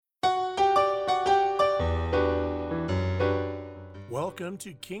Welcome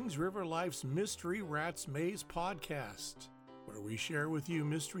to Kings River Life's Mystery Rats Maze podcast, where we share with you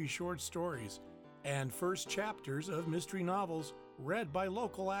mystery short stories and first chapters of mystery novels read by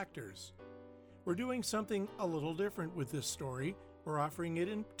local actors. We're doing something a little different with this story. We're offering it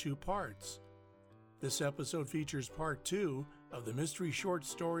in 2 parts. This episode features part 2 of the mystery short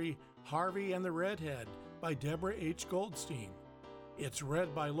story Harvey and the Redhead by Deborah H. Goldstein. It's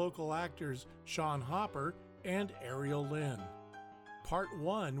read by local actors Sean Hopper and Ariel Lynn. Part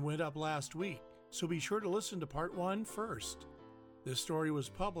 1 went up last week, so be sure to listen to Part 1 first. This story was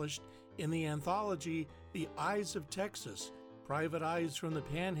published in the anthology The Eyes of Texas, Private Eyes from the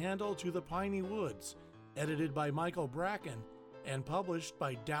Panhandle to the Piney Woods, edited by Michael Bracken and published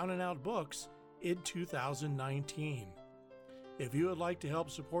by Down and Out Books in 2019. If you would like to help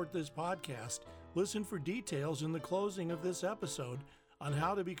support this podcast, listen for details in the closing of this episode on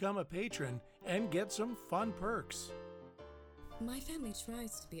how to become a patron and get some fun perks. My family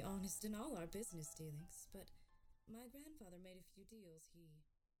tries to be honest in all our business dealings, but my grandfather made a few deals he wasn't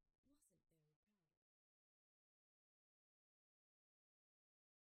very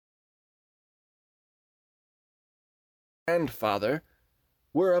proud of. Grandfather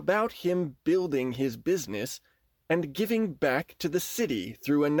were about him building his business and giving back to the city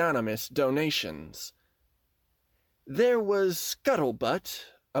through anonymous donations. There was scuttlebutt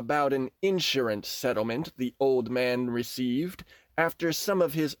about an insurance settlement the old man received after some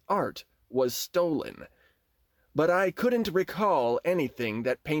of his art was stolen, but I couldn't recall anything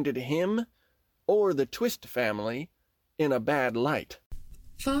that painted him or the Twist family in a bad light.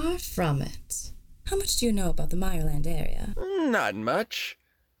 Far from it. How much do you know about the Meyerland area? Not much.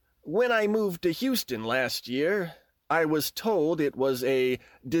 When I moved to Houston last year, I was told it was a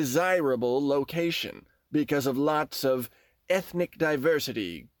desirable location because of lots of ethnic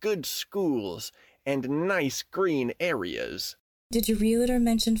diversity, good schools, and nice green areas. Did your realtor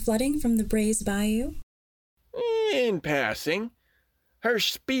mention flooding from the Brays Bayou? In passing. Her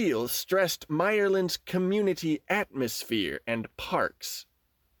spiel stressed Meyerland's community atmosphere and parks.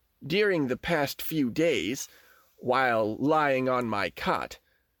 During the past few days, while lying on my cot,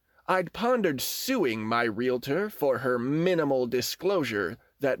 I'd pondered suing my realtor for her minimal disclosure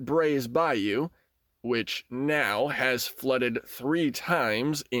that Brays Bayou, which now has flooded 3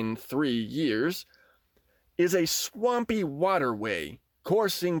 times in 3 years, is a swampy waterway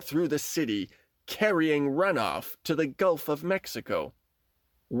coursing through the city, carrying runoff to the Gulf of Mexico.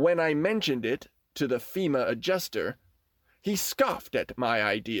 When I mentioned it to the FEMA adjuster, he scoffed at my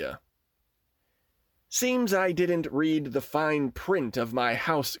idea. Seems I didn't read the fine print of my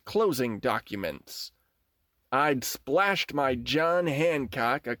house closing documents. I'd splashed my John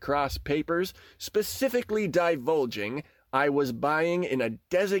Hancock across papers specifically divulging I was buying in a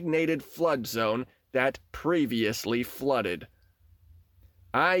designated flood zone that previously flooded.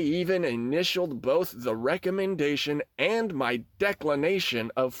 I even initialed both the recommendation and my declination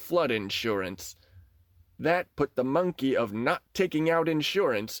of flood insurance. That put the monkey of not taking out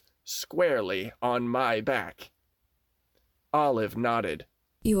insurance squarely on my back. Olive nodded.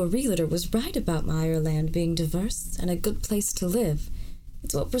 Your realtor was right about Meyerland being diverse and a good place to live.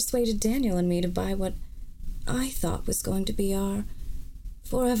 It's what persuaded Daniel and me to buy what I thought was going to be our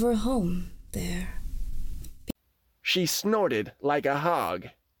forever home there. She snorted like a hog.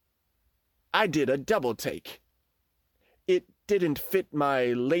 I did a double take. It didn't fit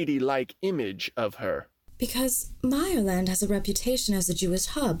my ladylike image of her. Because Meyerland has a reputation as a Jewish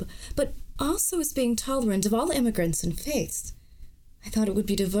hub, but also as being tolerant of all immigrants and faiths. I thought it would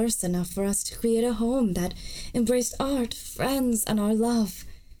be diverse enough for us to create a home that embraced art, friends, and our love.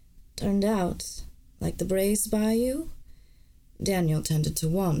 Turned out, like the Brays Bayou, Daniel tended to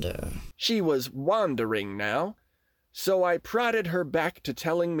wander. She was wandering now, so I prodded her back to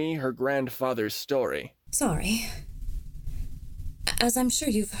telling me her grandfather's story. Sorry. As I'm sure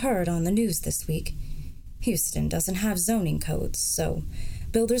you've heard on the news this week, Houston doesn't have zoning codes, so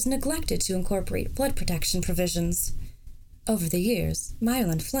builders neglected to incorporate flood protection provisions. Over the years,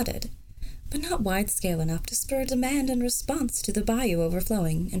 Meyerland flooded, but not wide-scale enough to spur demand and response to the bayou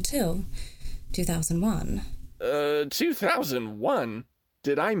overflowing until 2001. 2001?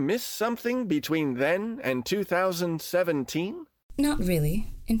 Did I miss something between then and 2017? Not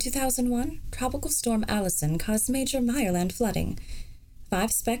really. In 2001, Tropical Storm Allison caused major Meyerland flooding.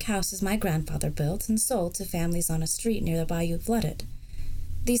 5 spec houses my grandfather built and sold to families on a street near the bayou flooded.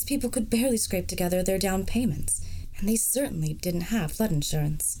 These people could barely scrape together their down payments, and they certainly didn't have flood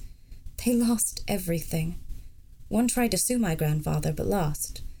insurance. They lost everything. One tried to sue my grandfather, but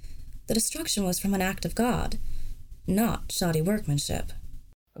lost. The destruction was from an act of God, not shoddy workmanship.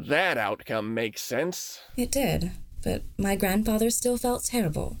 That outcome makes sense. It did. but my grandfather still felt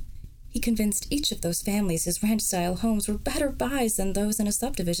terrible. He convinced each of those families his ranch-style homes were better buys than those in a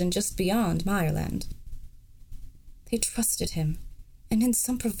subdivision just beyond Meyerland. They trusted him, and in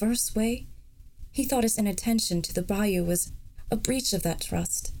some perverse way, he thought his inattention to the bayou was a breach of that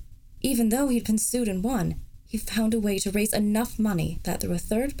trust. Even though he'd been sued and won, he found a way to raise enough money that through a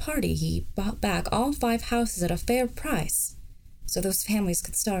third party he bought back all 5 houses at a fair price, so those families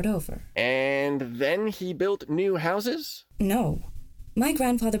could start over. And then he built new houses? No. My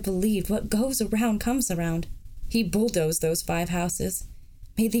grandfather believed what goes around comes around. He bulldozed those 5 houses,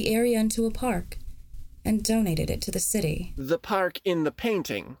 made the area into a park, and donated it to the city. The park in the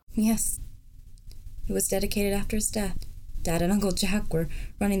painting? Yes. It was dedicated after his death. Dad and Uncle Jack were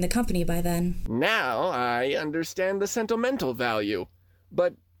running the company by then. Now I understand the sentimental value.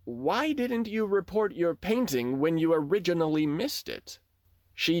 But why didn't you report your painting when you originally missed it?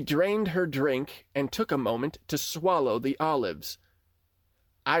 She drained her drink and took a moment to swallow the olives.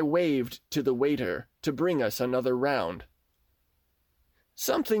 I waved to the waiter to bring us another round.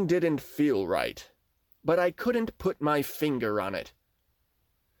 Something didn't feel right, but I couldn't put my finger on it.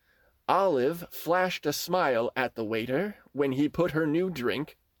 Olive flashed a smile at the waiter when he put her new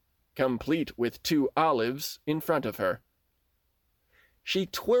drink, complete with 2 olives, in front of her. She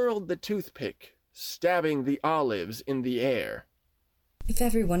twirled the toothpick, stabbing the olives in the air. If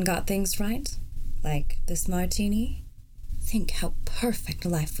everyone got things right, like this martini, think how perfect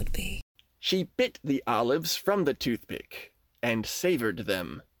life would be. She bit the olives from the toothpick and savored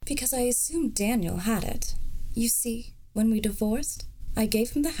them. Because I assumed Daniel had it. You see, when we divorced, I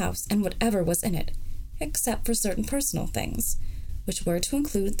gave him the house and whatever was in it, except for certain personal things, which were to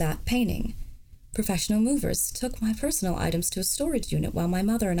include that painting. Professional movers took my personal items to a storage unit while my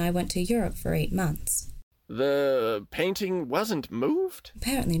mother and I went to Europe for 8 months. The painting wasn't moved?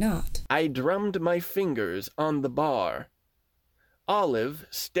 Apparently not. I drummed my fingers on the bar. Olive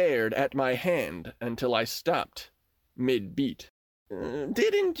stared at my hand until I stopped, mid-beat.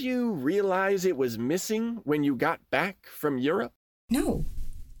 Didn't you realize it was missing when you got back from Europe? No,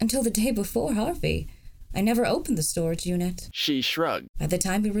 until the day before Harvey. I never opened the storage unit. She shrugged. By the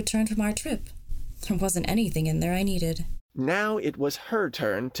time we returned from our trip, there wasn't anything in there I needed. Now it was her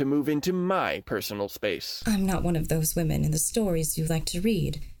turn to move into my personal space. I'm not one of those women in the stories you like to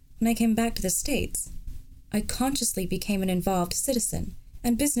read. When I came back to the States, I consciously became an involved citizen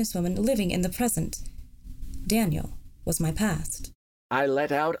and businesswoman living in the present. Daniel was my past. I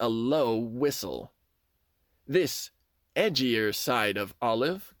let out a low whistle. This edgier side of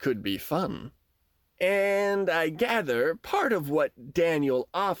Olive could be fun. And I gather part of what Daniel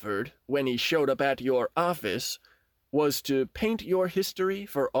offered when he showed up at your office was to paint your history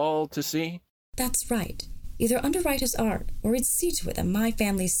for all to see? That's right. Either underwrite his art, or he'd see to it that my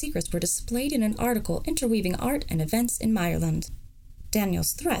family's secrets were displayed in an article interweaving art and events in Meyerland.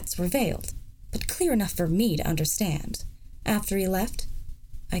 Daniel's threats were veiled, but clear enough for me to understand. After he left,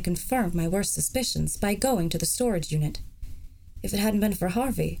 I confirmed my worst suspicions by going to the storage unit. If it hadn't been for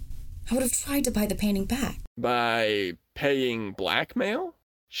Harvey, I would have tried to buy the painting back. By paying blackmail?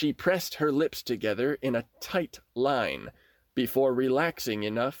 She pressed her lips together in a tight line before relaxing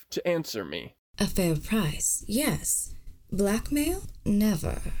enough to answer me. A fair price, yes. Blackmail?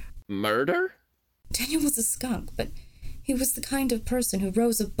 Never. Murder? Daniel was a skunk, but he was the kind of person who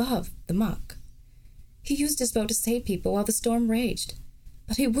rose above the muck. He used his boat to save people while the storm raged,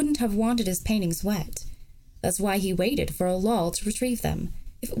 but he wouldn't have wanted his paintings wet. That's why he waited for a lull to retrieve them.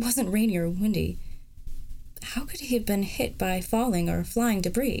 If it wasn't rainy or windy, how could he have been hit by falling or flying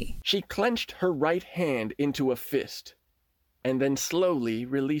debris? She clenched her right hand into a fist, and then slowly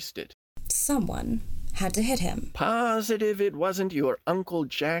released it. Someone had to hit him. Positive it wasn't your Uncle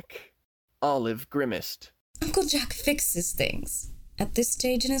Jack? Olive grimaced. Uncle Jack fixes things. At this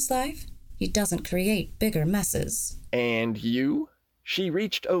stage in his life, he doesn't create bigger messes. And you? She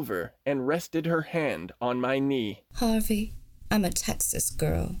reached over and rested her hand on my knee. Harvey, I'm a Texas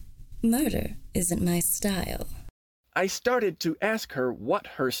girl. Murder isn't my style. I started to ask her what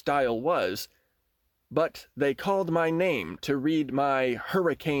her style was, but they called my name to read my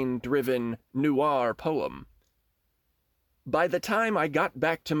hurricane-driven noir poem. By the time I got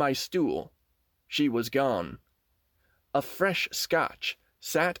back to my stool, she was gone. A fresh scotch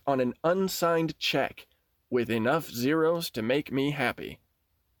sat on an unsigned check with enough zeros to make me happy.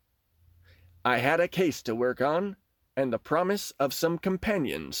 I had a case to work on, and the promise of some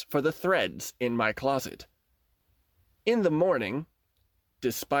companions for the threads in my closet. In the morning,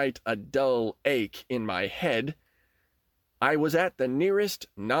 despite a dull ache in my head, I was at the nearest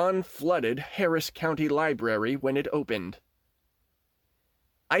non-flooded Harris County Library when it opened.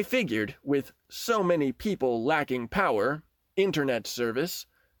 I figured with so many people lacking power, internet service,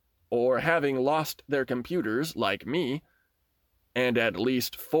 or having lost their computers like me, and at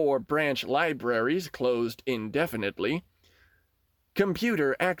least 4 branch libraries closed indefinitely,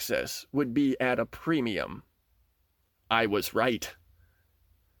 computer access would be at a premium. I was right.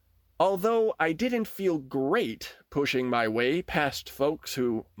 Although I didn't feel great pushing my way past folks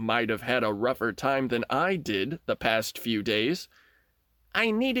who might have had a rougher time than I did the past few days,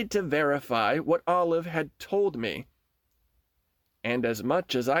 I needed to verify what Olive had told me. And as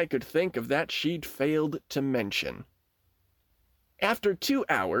much as I could think of that, she'd failed to mention. After 2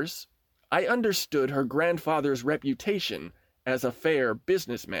 hours, I understood her grandfather's reputation as a fair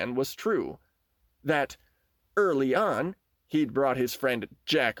businessman was true, that early on he'd brought his friend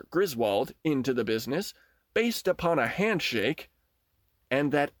Jack Griswold into the business based upon a handshake,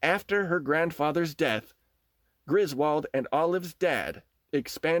 and that after her grandfather's death, Griswold and Olive's dad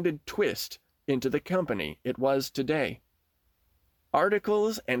expanded Twist into the company it was today.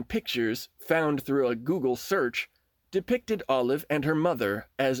 Articles and pictures found through a Google search depicted Olive and her mother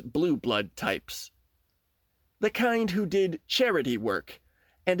as blue blood types. The kind who did charity work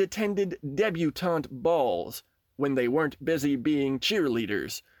and attended debutante balls when they weren't busy being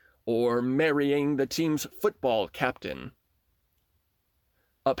cheerleaders or marrying the team's football captain.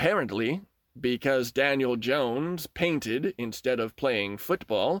 Apparently, because Daniel Jones painted instead of playing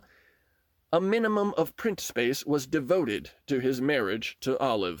football, a minimum of print space was devoted to his marriage to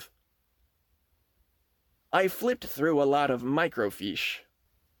Olive. I flipped through a lot of microfiche.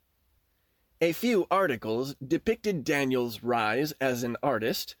 A few articles depicted Daniel's rise as an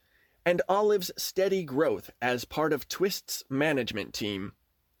artist and Olive's steady growth as part of Twist's management team.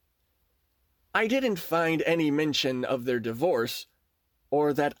 I didn't find any mention of their divorce,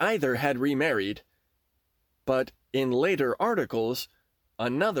 or that either had remarried, but in later articles,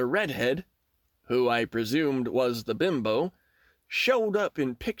 another redhead, who I presumed was the bimbo, showed up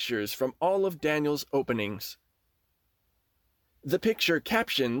in pictures from all of Daniel's openings. The picture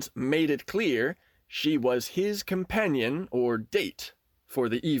captions made it clear she was his companion or date for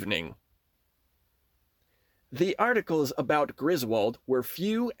the evening. The articles about Griswold were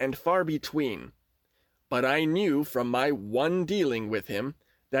few and far between, but I knew from my one dealing with him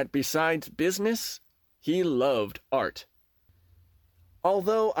that besides business, he loved art.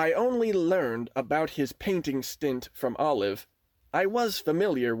 Although I only learned about his painting stint from Olive, I was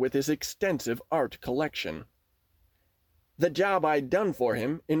familiar with his extensive art collection. The job I'd done for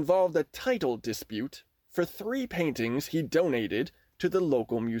him involved a title dispute for 3 paintings he donated to the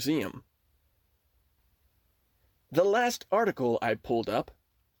local museum. The last article I pulled up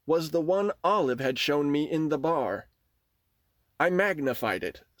was the one Olive had shown me in the bar. I magnified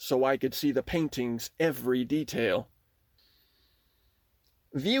it so I could see the painting's every detail.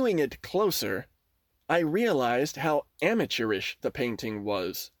 Viewing it closer, I realized how amateurish the painting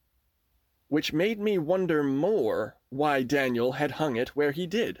was, which made me wonder more why Daniel had hung it where he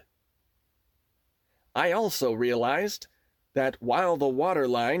did. I also realized that while the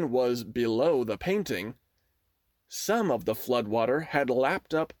waterline was below the painting, some of the floodwater had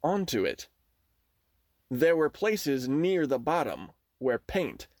lapped up onto it. There were places near the bottom where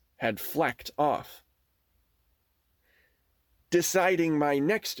paint had flacked off. Deciding my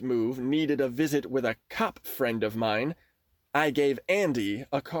next move needed a visit with a cop friend of mine, I gave Andy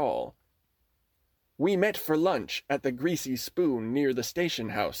a call. We met for lunch at the Greasy Spoon near the station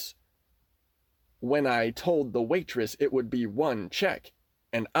house. When I told the waitress it would be 1 check,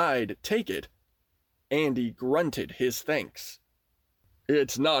 and I'd take it, Andy grunted his thanks.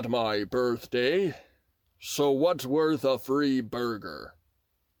 "It's not my birthday, so what's worth a free burger?"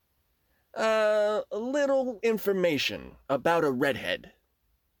 A little information about a redhead."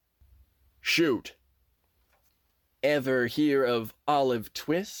 "Shoot." "Ever hear of Olive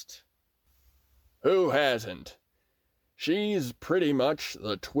Twist?" "Who hasn't? She's pretty much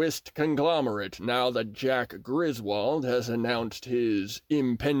the Twist conglomerate now that Jack Griswold has announced his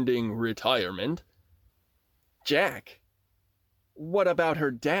impending retirement." "Jack? What about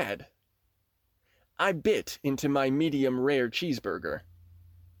her dad?" I bit into my medium-rare cheeseburger.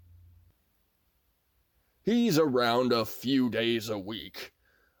 "He's around a few days a week,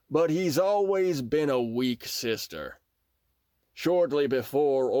 but he's always been a weak sister. Shortly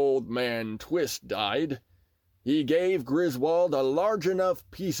before old man Twist died, he gave Griswold a large enough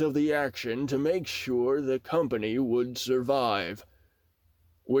piece of the action to make sure the company would survive.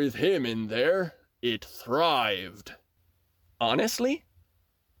 With him in there, it thrived." "Honestly?"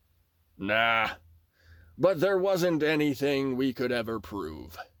 "Nah, but there wasn't anything we could ever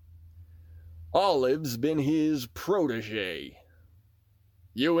prove. Olive's been his protégé."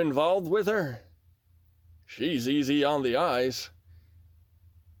 You involved with her? She's easy on the eyes.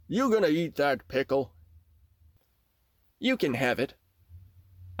 You gonna eat that pickle? You can have it.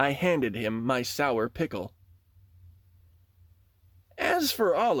 I handed him my sour pickle. As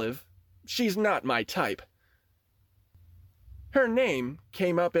for Olive, she's not my type. Her name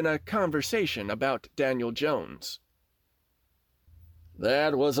came up in a conversation about Daniel Jones.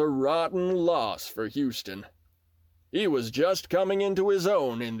 That was a rotten loss for Houston. He was just coming into his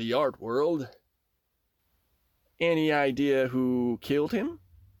own in the art world. Any idea who killed him?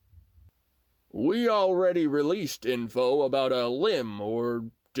 We already released info about a limb or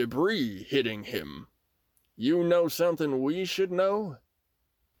debris hitting him. You know something we should know?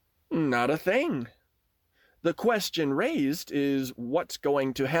 Not a thing. The question raised is what's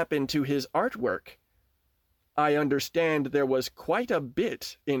going to happen to his artwork. I understand there was quite a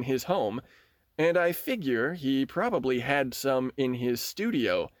bit in his home, and I figure he probably had some in his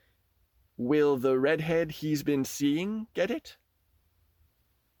studio. Will the redhead he's been seeing get it?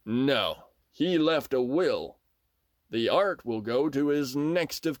 No, he left a will. The art will go to his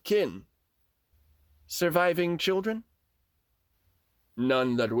next of kin. Surviving children?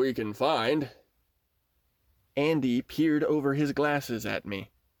 None that we can find. Andy peered over his glasses at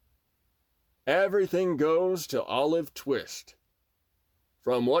me. Everything goes to Olive Twist.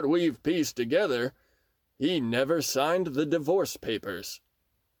 From what we've pieced together, he never signed the divorce papers.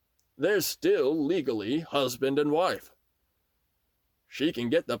 They're still legally husband and wife. She can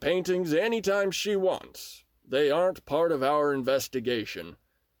get the paintings anytime she wants. They aren't part of our investigation.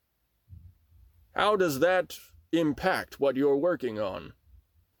 How does that impact what you're working on?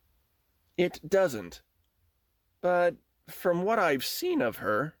 It doesn't. But from what I've seen of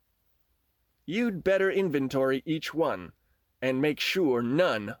her, you'd better inventory each one and make sure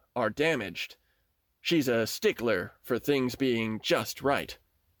none are damaged. She's a stickler for things being just right.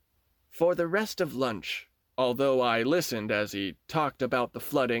 For the rest of lunch, although I listened as he talked about the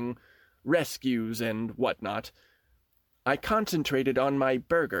flooding, rescues, and whatnot, I concentrated on my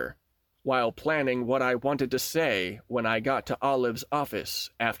burger while planning what I wanted to say when I got to Olive's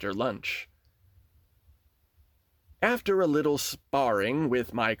office after lunch. After a little sparring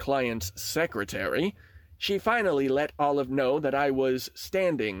with my client's secretary, she finally let Olive know that I was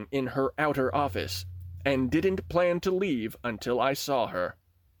standing in her outer office and didn't plan to leave until I saw her.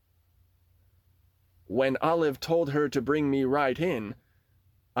 When Olive told her to bring me right in,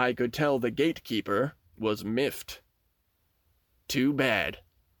 I could tell the gatekeeper was miffed. Too bad.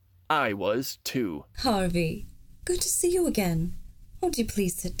 I was too. Harvey, good to see you again. Won't you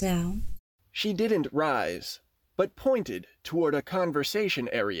please sit down? She didn't rise, but pointed toward a conversation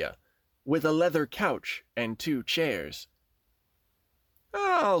area with a leather couch and 2 chairs.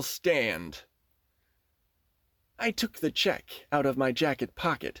 I'll stand. I took the check out of my jacket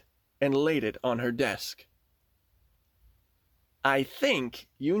pocket and laid it on her desk. I think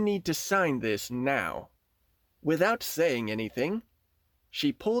you need to sign this now. Without saying anything,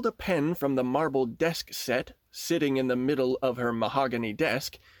 she pulled a pen from the marble desk set sitting in the middle of her mahogany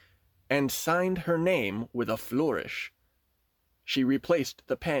desk and signed her name with a flourish. She replaced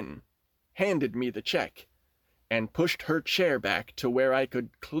the pen, handed me the check, and pushed her chair back to where I could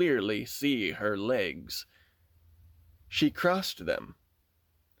clearly see her legs. She crossed them.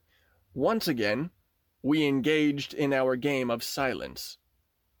 Once again, we engaged in our game of silence.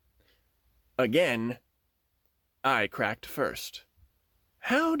 Again, I cracked first.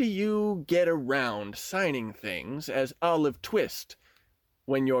 How do you get around signing things as Olive Twist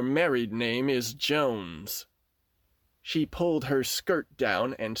when your married name is Jones? She pulled her skirt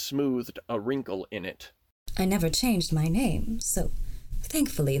down and smoothed a wrinkle in it. I never changed my name, so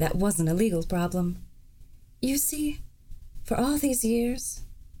thankfully that wasn't a legal problem. You see, for all these years,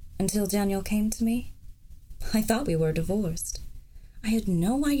 until Daniel came to me, I thought we were divorced. I had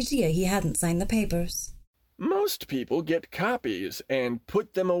no idea he hadn't signed the papers. Most people get copies and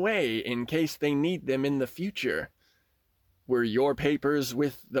put them away in case they need them in the future. Were your papers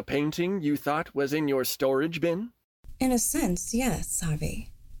with the painting you thought was in your storage bin? In a sense, yes,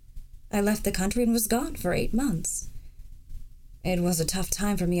 Harvey. I left the country and was gone for 8 months. It was a tough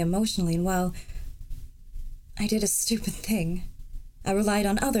time for me emotionally, and well, I did a stupid thing. I relied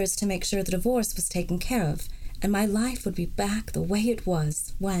on others to make sure the divorce was taken care of, and my life would be back the way it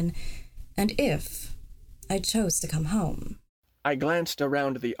was when, and if, I chose to come home. I glanced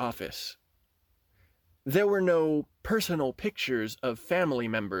around the office. There were no personal pictures of family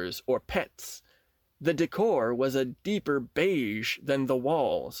members or pets. The decor was a deeper beige than the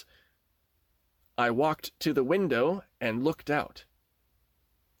walls. I walked to the window and looked out.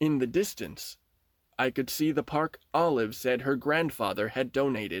 In the distance, I could see the park Olive said her grandfather had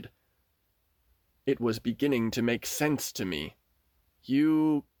donated. It was beginning to make sense to me.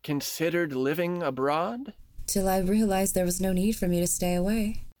 You considered living abroad? Till I realized there was no need for me to stay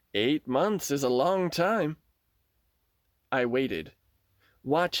away. 8 months is a long time. I waited,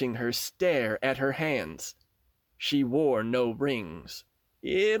 watching her stare at her hands. She wore no rings.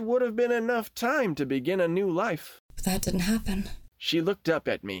 It would have been enough time to begin a new life. But that didn't happen. She looked up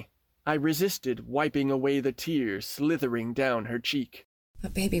at me. I resisted wiping away the tears slithering down her cheek. A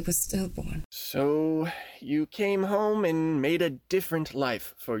baby was stillborn. So, you came home and made a different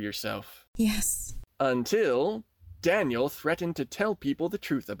life for yourself. Yes. Until Daniel threatened to tell people the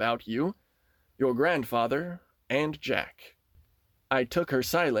truth about you, your grandfather, and Jack. I took her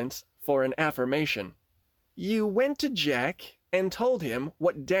silence for an affirmation. You went to Jack and told him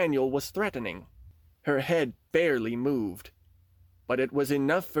what Daniel was threatening. Her head barely moved, but it was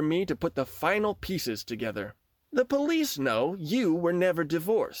enough for me to put the final pieces together. The police know you were never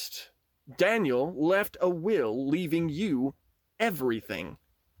divorced. Daniel left a will leaving you everything.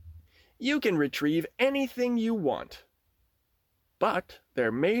 You can retrieve anything you want. But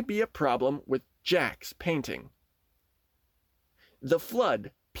there may be a problem with Jack's painting. The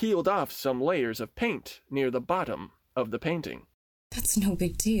flood peeled off some layers of paint near the bottom of the painting. That's no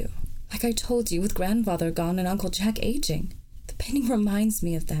big deal. Like I told you, with grandfather gone and Uncle Jack aging. The painting reminds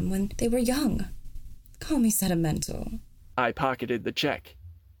me of them when they were young. Call me sentimental. I pocketed the check.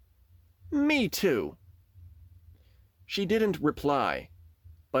 Me too. She didn't reply,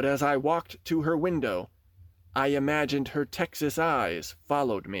 but as I walked to her window, I imagined her Texas eyes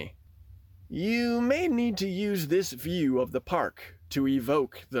followed me. You may need to use this view of the park to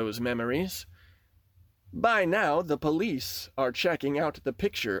evoke those memories. By now, the police are checking out the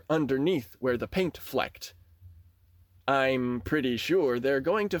picture underneath where the paint flecked. I'm pretty sure they're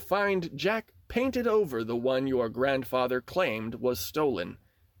going to find Jack painted over the one your grandfather claimed was stolen.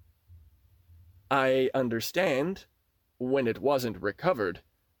 I understand, when it wasn't recovered,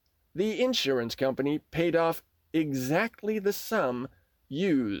 the insurance company paid off exactly the sum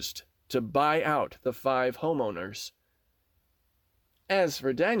used to buy out the 5 homeowners. As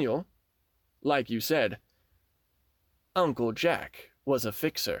for Daniel, like you said, Uncle Jack was a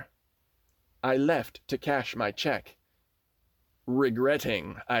fixer. I left to cash my check,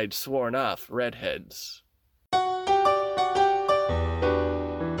 regretting I'd sworn off redheads.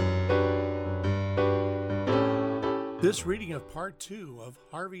 This reading of Part 2 of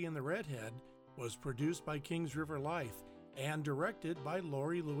Harvey and the Redhead was produced by Kings River Life and directed by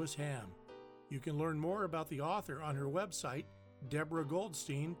Lori Lewis Ham. You can learn more about the author on her website,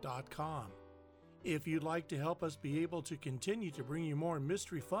 DeborahGoldstein.com. If you'd like to help us be able to continue to bring you more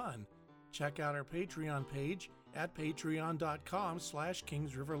mystery fun, check out our Patreon page at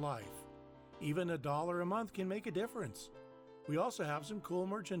patreon.com/KingsRiverLife. Even $1 a month can make a difference. We also have some cool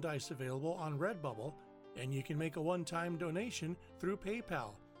merchandise available on Redbubble, and you can make a one-time donation through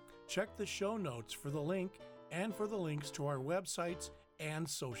PayPal. Check the show notes for the link and for the links to our websites and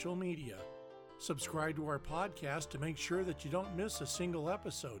social media. Subscribe to our podcast to make sure that you don't miss a single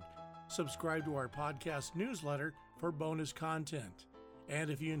episode. Subscribe to our podcast newsletter for bonus content. And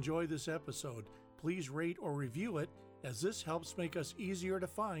if you enjoy this episode, please rate or review it, as this helps make us easier to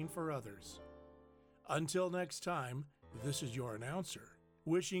find for others. Until next time, this is your announcer,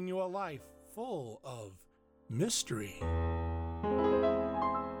 wishing you a life full of mystery.